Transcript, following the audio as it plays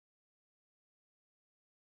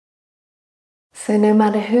So no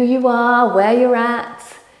matter who you are, where you're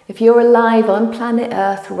at, if you're alive on planet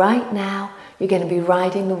Earth right now, you're going to be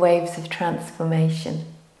riding the waves of transformation.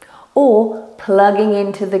 Or plugging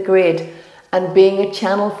into the grid and being a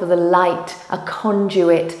channel for the light, a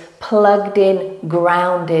conduit, plugged in,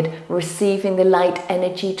 grounded, receiving the light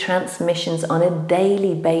energy transmissions on a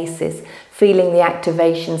daily basis, feeling the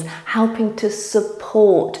activations, helping to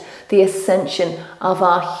support the ascension of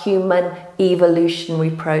our human evolutionary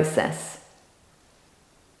process.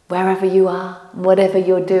 Wherever you are, whatever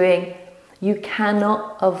you're doing, you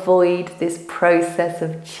cannot avoid this process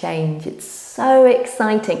of change. It's so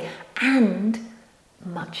exciting and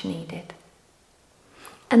much needed.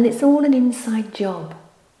 And it's all an inside job.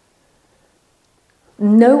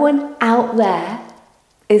 No one out there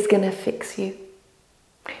is going to fix you,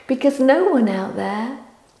 because no one out there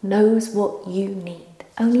knows what you need.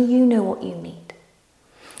 Only you know what you need.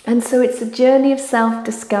 And so it's a journey of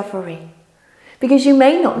self-discovery, because you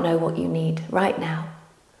may not know what you need right now.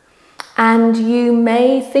 And you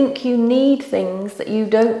may think you need things that you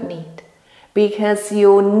don't need, because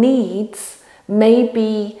your needs may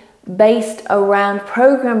be based around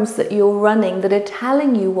programs that you're running that are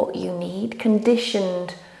telling you what you need,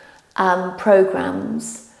 conditioned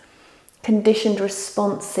programs, conditioned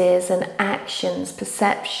responses and actions,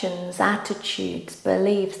 perceptions, attitudes,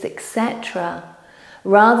 beliefs, etc.,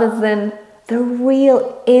 rather than the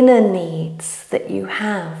real inner needs that you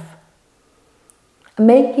have.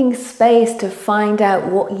 Making space to find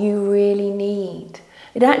out what you really need.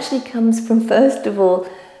 It actually comes from, first of all,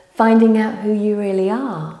 finding out who you really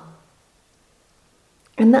are.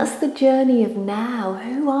 And that's the journey of now.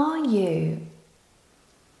 Who are you?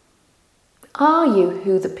 Are you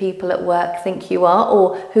who the people at work think you are,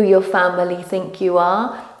 or who your family think you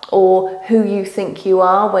are, or who you think you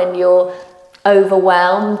are when you're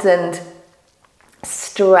overwhelmed and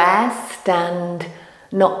stressed and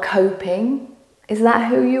not coping? Is that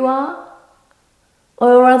who you are?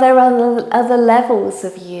 Or are there other levels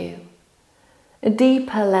of you?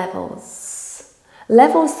 Deeper levels?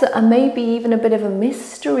 Levels that are maybe even a bit of a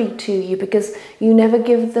mystery to you because you never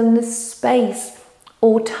give them the space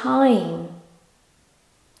or time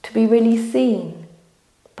to be really seen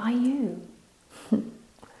by you.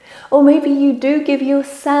 Or maybe you do give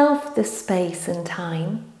yourself the space and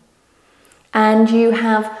time, and you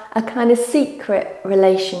have a kind of secret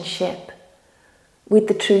relationship with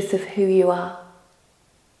the truth of who you are.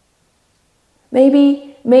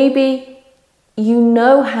 Maybe you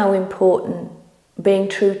know how important being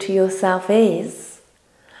true to yourself is,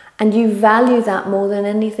 and you value that more than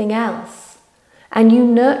anything else, and you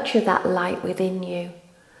nurture that light within you,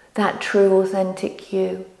 that true, authentic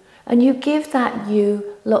you, and you give that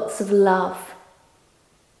you lots of love.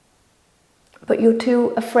 But you're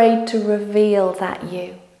too afraid to reveal that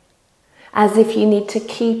you, as if you need to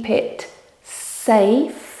keep it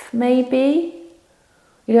safe, maybe.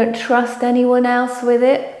 You don't trust anyone else with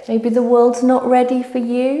it. Maybe the world's not ready for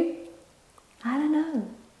you. I don't know.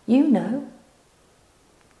 You know.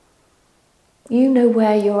 You know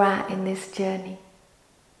where you're at in this journey.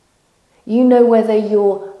 You know whether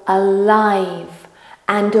you're alive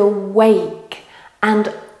and awake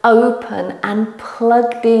and open and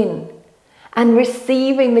plugged in and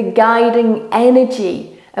receiving the guiding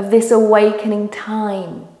energy of this awakening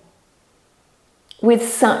time with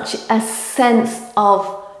such a sense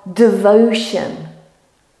of devotion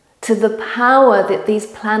to the power that these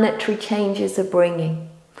planetary changes are bringing.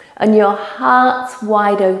 And your heart's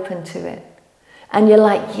wide open to it. And you're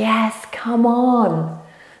like, yes, come on.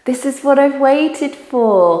 This is what I've waited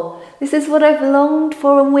for. This is what I've longed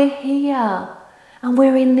for, and we're here. And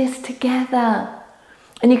we're in this together.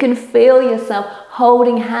 And you can feel yourself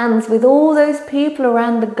holding hands with all those people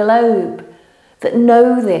around the globe that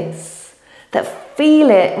know this, that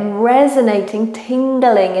feel it resonating,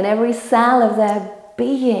 tingling in every cell of their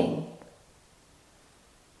being.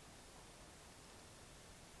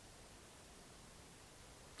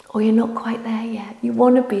 Or you're not quite there yet. You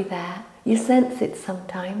want to be there. You sense it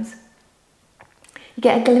sometimes. You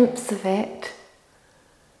get a glimpse of it.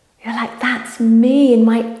 You're like, that's me in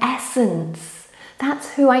my essence.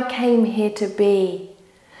 That's who I came here to be.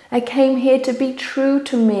 I came here to be true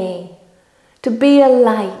to me, to be a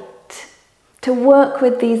light, to work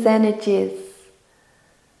with these energies,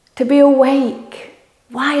 to be awake,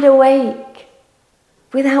 wide awake,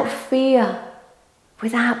 without fear,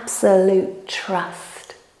 with absolute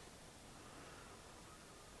trust.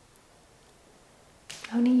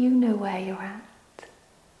 Only you know where you're at.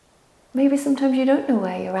 Maybe sometimes you don't know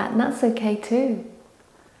where you're at, and that's okay too.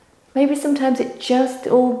 Maybe sometimes it just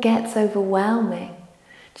all gets overwhelming.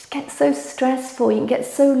 just gets so stressful. You can get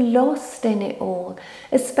so lost in it all,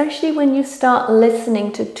 especially when you start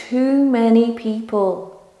listening to too many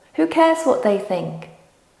people. Who cares what they think?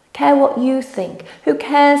 Care what you think. Who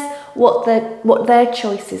cares what their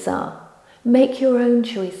choices are? Make your own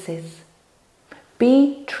choices.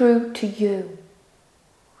 Be true to you.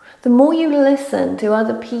 The more you listen to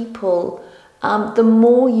other people, the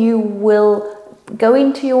more you will go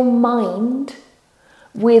into your mind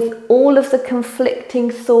with all of the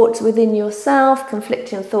conflicting thoughts within yourself,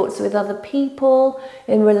 conflicting thoughts with other people,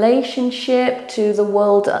 in relationship to the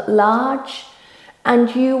world at large,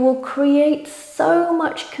 and you will create so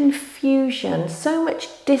much confusion, so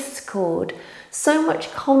much discord, so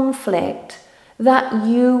much conflict that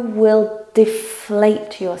you will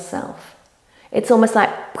deflate yourself. It's almost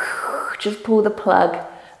like just pull the plug,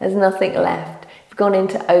 there's nothing left. You've gone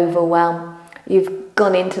into overwhelm. You've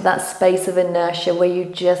gone into that space of inertia where you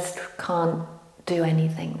just can't do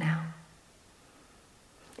anything now.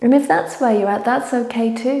 And if that's where you're at, that's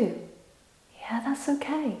okay too. Yeah, that's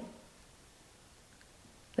okay.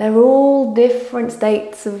 They're all different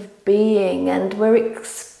states of being, and we're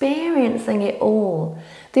experiencing it all.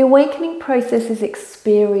 The awakening process is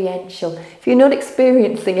experiential. If you're not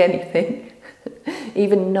experiencing anything,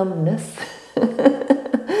 even numbness,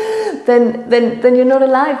 then you're not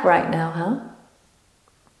alive right now, huh?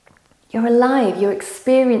 You're alive, you're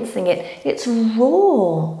experiencing it. It's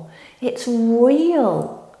raw, it's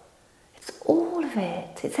real, it's all of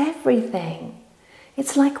it, it's everything.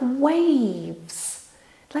 It's like waves,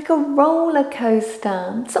 like a roller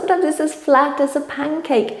coaster. Sometimes it's as flat as a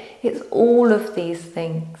pancake. It's all of these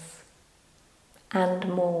things and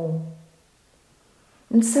more.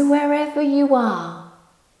 And so wherever you are,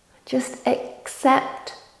 just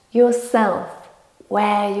accept yourself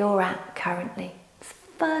where you're at currently.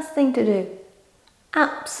 First thing to do,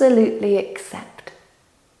 absolutely accept.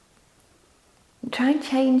 Don't try and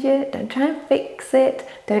change it, don't try and fix it,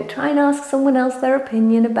 don't try and ask someone else their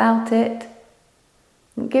opinion about it.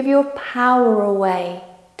 Don't give your power away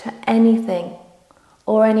to anything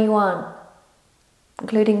or anyone,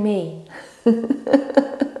 including me.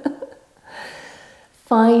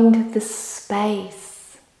 Find the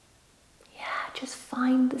space. Yeah, just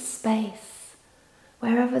find the space.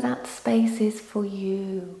 Wherever that space is for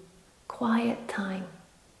you, quiet time.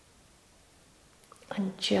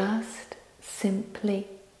 And just simply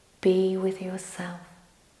be with yourself.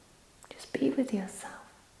 Just be with yourself.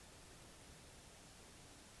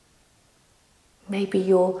 Maybe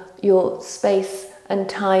your space and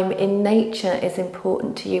time in nature is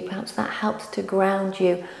important to you. Perhaps that helps to ground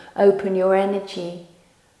you, open your energy,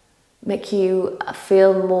 make you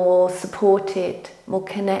feel more supported, more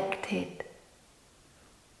connected.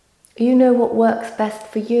 You know what works best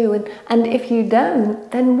for you, and if you don't,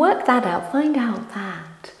 then work that out. Find out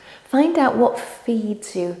that. Find out what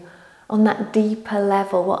feeds you on that deeper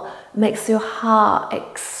level, what makes your heart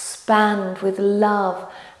expand with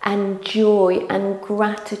love and joy and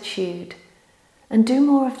gratitude. And do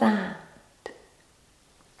more of that.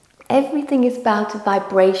 Everything is about a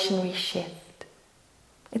vibrationary shift.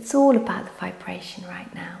 It's all about the vibration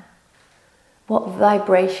right now. What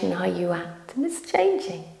vibration are you at? And it's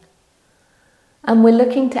changing. And we're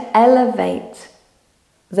looking to elevate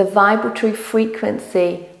the vibratory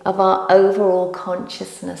frequency of our overall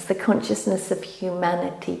consciousness, the consciousness of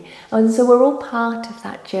humanity. And so we're all part of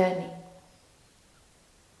that journey.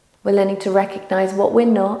 We're learning to recognize what we're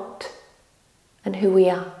not and who we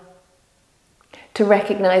are. To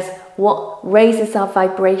recognize what raises our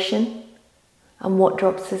vibration and what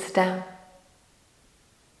drops us down.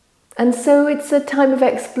 And so it's a time of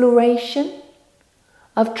exploration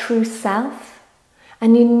of true self.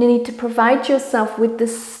 And you need to provide yourself with the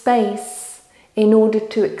space in order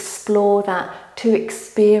to explore that, to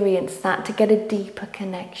experience that, to get a deeper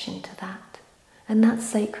connection to that. And that's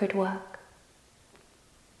sacred work.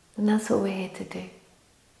 And that's what we're here to do.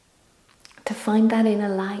 To find that inner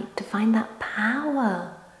light, to find that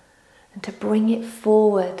power, and to bring it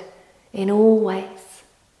forward in all ways.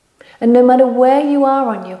 And no matter where you are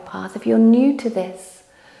on your path, if you're new to this,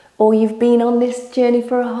 or you've been on this journey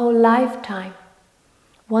for a whole lifetime,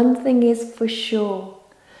 one thing is for sure,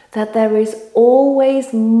 that there is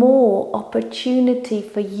always more opportunity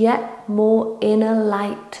for yet more inner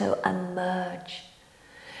light to emerge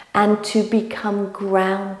and to become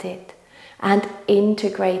grounded and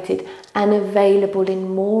integrated and available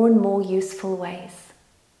in more and more useful ways.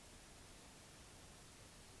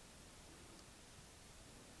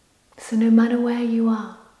 So no matter where you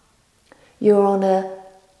are, you're on an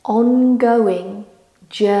ongoing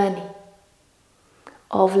journey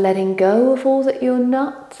of letting go of all that you're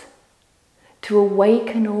not, to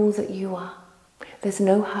awaken all that you are. There's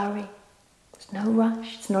no hurry, there's no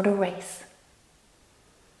rush, it's not a race.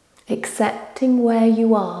 Accepting where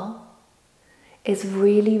you are is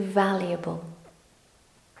really valuable.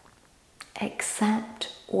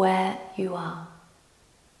 Accept where you are.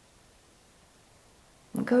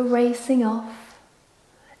 Don't go racing off,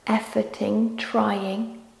 efforting,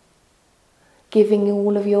 trying, giving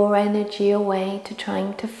all of your energy away to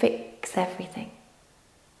trying to fix everything.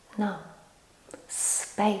 No.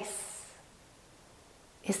 Space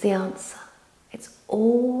is the answer. It's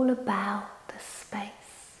all about the space.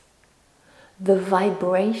 The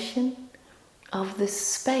vibration of the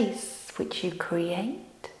space which you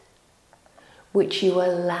create, which you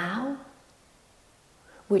allow,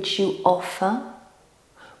 which you offer,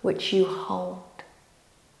 which you hold.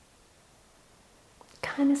 What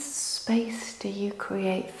kind of space do you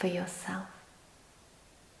create for yourself?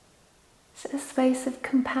 Is it a space of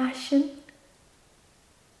compassion?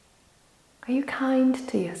 Are you kind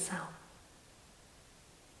to yourself?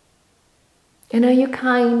 And are you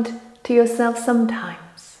kind to yourself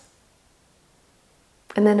sometimes?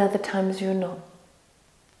 And then other times you're not?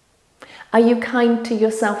 Are you kind to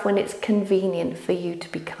yourself when it's convenient for you to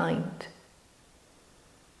be kind?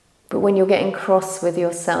 But when you're getting cross with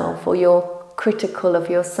yourself, or you're critical of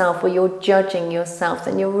yourself, or you're judging yourself,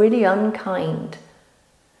 then you're really unkind.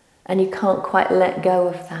 And you can't quite let go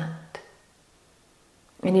of that.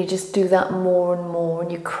 And you just do that more and more,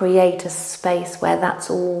 and you create a space where that's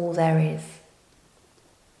all there is.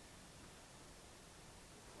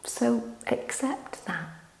 So accept that,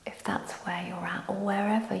 if that's where you're at, or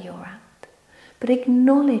wherever you're at. But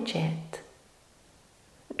acknowledge it.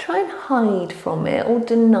 Try and hide from it, or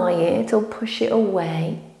deny it, or push it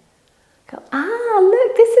away. Go,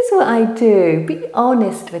 look, this is what I do. Be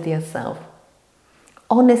honest with yourself.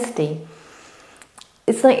 Honesty.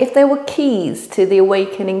 It's like if there were keys to the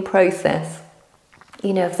awakening process,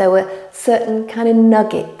 if there were certain kind of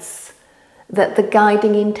nuggets that the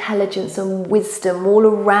guiding intelligence and wisdom all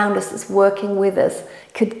around us that's working with us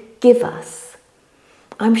could give us,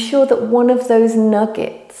 I'm sure that one of those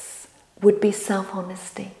nuggets would be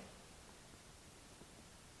self-honesty.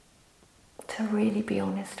 To really be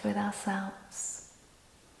honest with ourselves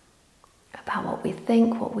about what we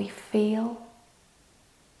think, what we feel.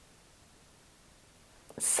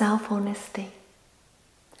 Self-honesty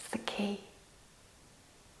is the key.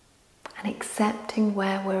 And accepting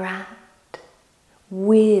where we're at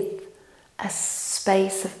with a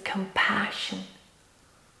space of compassion,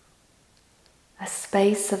 a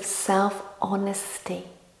space of self-honesty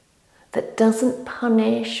that doesn't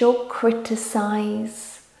punish or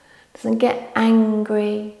criticize, doesn't get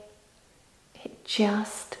angry. It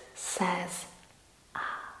just says,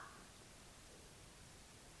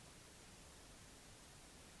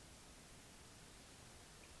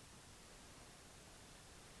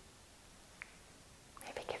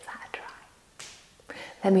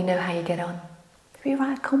 let me know how you get on. Maybe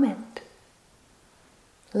write a comment.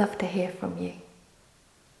 Love to hear from you.